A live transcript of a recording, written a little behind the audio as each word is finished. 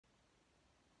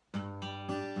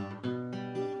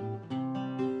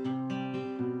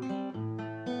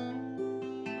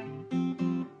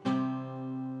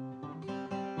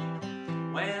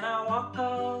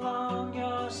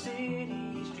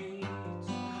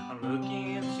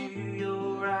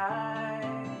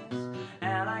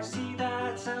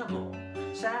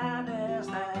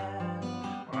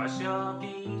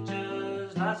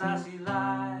lies, I see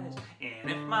lies.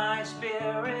 And if my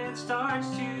spirit starts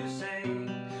to sing,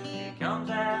 it comes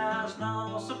as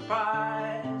no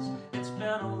surprise. It's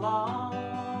been a long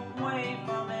way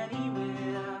from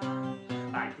anywhere,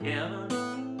 like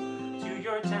heaven to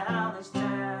your town is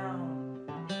town.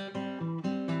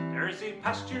 There's a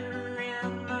pasture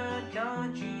in the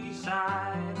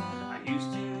countryside I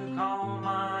used to call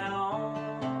my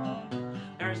own.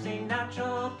 There's a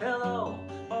natural pillow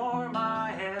for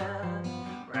my head,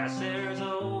 grass there's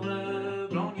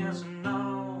overgrown, yes and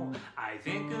no. I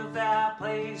think of that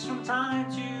place from time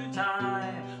to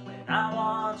time when I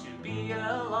want to be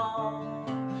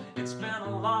alone. It's been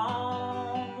a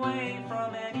long way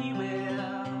from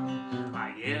anywhere,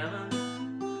 like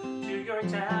heaven to your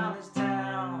town is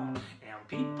town. And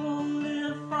people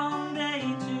live from day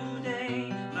to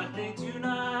day, but they do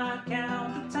not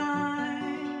count the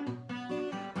time.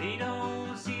 They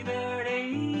don't see their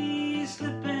days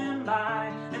slipping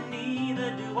by, and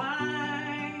neither do I.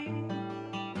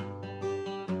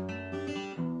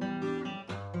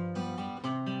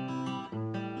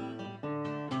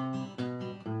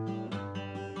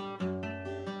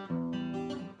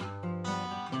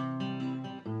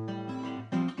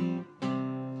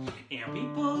 And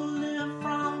people live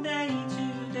from day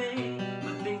to day,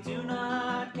 but they do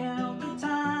not count the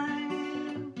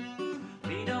time.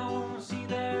 They don't see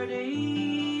their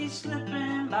days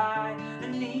slipping by,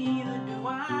 and neither do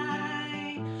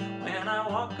I. When I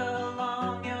walk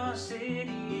along your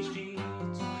city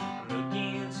streets, I'm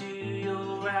looking into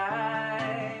your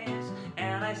eyes,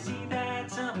 and I see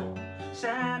that simple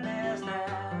sadness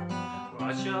that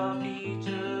across your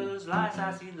features lies,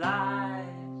 I see lies.